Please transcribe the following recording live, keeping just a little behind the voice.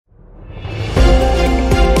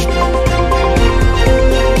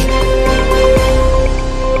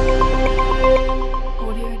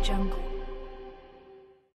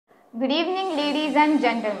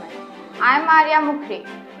and gentlemen, I am Arya Mukhre,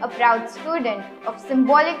 a proud student of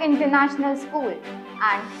Symbolic International School,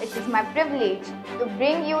 and it is my privilege to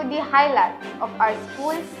bring you the highlights of our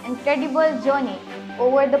school's incredible journey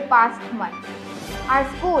over the past month. Our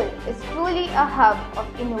school is truly a hub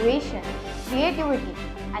of innovation, creativity,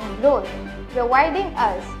 and growth, providing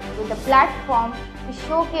us with a platform to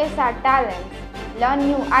showcase our talents, learn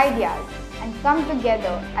new ideas, and come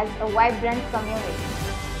together as a vibrant community.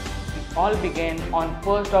 It all began on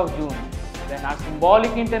 1st of June when our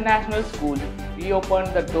Symbolic International School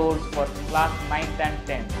reopened the doors for class 9th and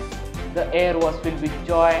 10th. The air was filled with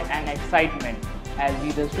joy and excitement as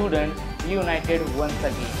we the students reunited once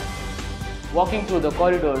again. Walking through the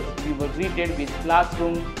corridors, we were greeted with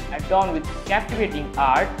classrooms adorned with captivating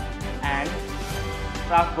art and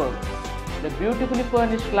craft work. The beautifully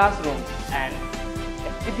furnished classrooms and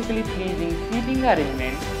aesthetically pleasing seating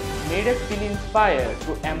arrangements made us feel inspired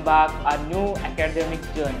to embark our new academic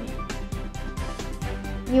journey.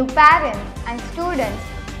 New parents and students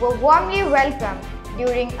were warmly welcomed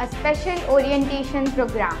during a special orientation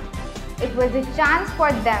program. It was a chance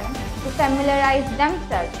for them to familiarize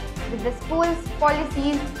themselves with the school's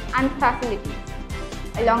policies and facilities.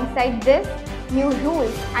 Alongside this, new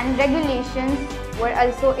rules and regulations were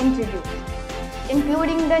also introduced,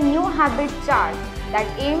 including the new habit chart that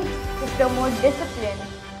aims to promote discipline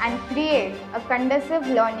and create a conducive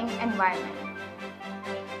learning environment.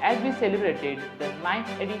 As we celebrated the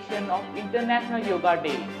 9th edition of International Yoga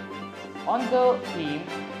Day on the theme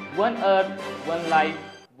One Earth, One Life,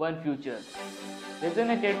 One Future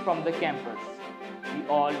resonated from the campus. We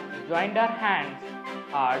all joined our hands,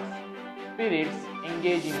 hearts, spirits,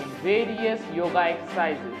 engaging in various yoga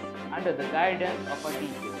exercises under the guidance of our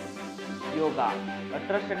teachers. Yoga, a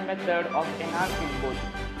trusted method of enhancing both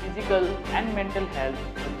physical and mental health,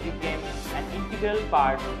 became an integral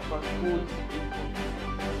part of our school's youth.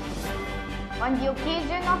 On the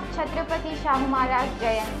occasion of Chhatrapati Shahu Maharaj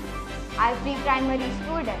Jayanti, our pre-primary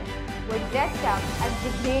students were dressed up as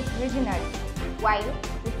the great visionary, while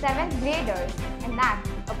the 7th graders enact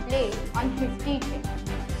a play on his teaching.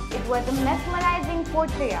 It was a mesmerizing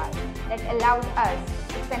portrayal that allowed us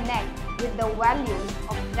to connect with the values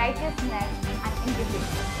of righteousness and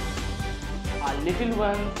integrity. Our little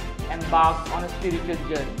ones embarked on a spiritual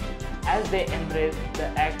journey as they embraced the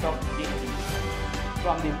act of teaching.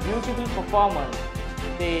 From this beautiful performance,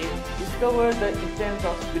 they discovered the essence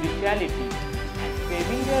of spirituality and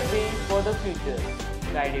paving their way for the future,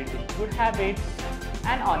 guided with good habits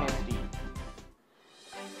and honesty.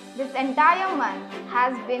 This entire month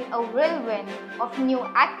has been a whirlwind of new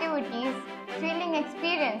activities, thrilling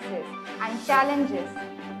experiences, and challenges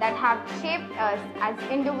that have shaped us as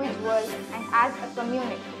individuals and as a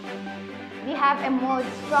community. We have emerged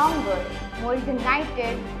stronger, more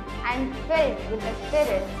united, and filled with the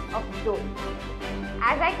spirit of growth.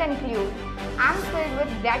 As I conclude, I am filled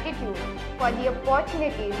with gratitude for the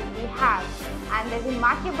opportunities we have and the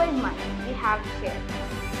remarkable month we have shared.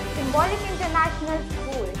 Symbolic International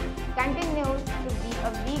School continues to be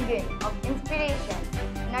a beacon of inspiration,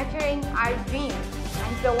 nurturing our dreams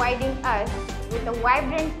and providing us with a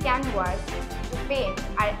vibrant canvas to paint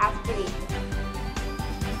our aspirations.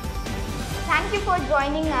 Thank you for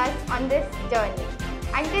joining us on this journey.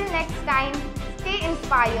 Until next time, stay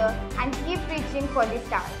inspired and keep reaching for the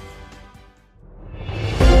stars.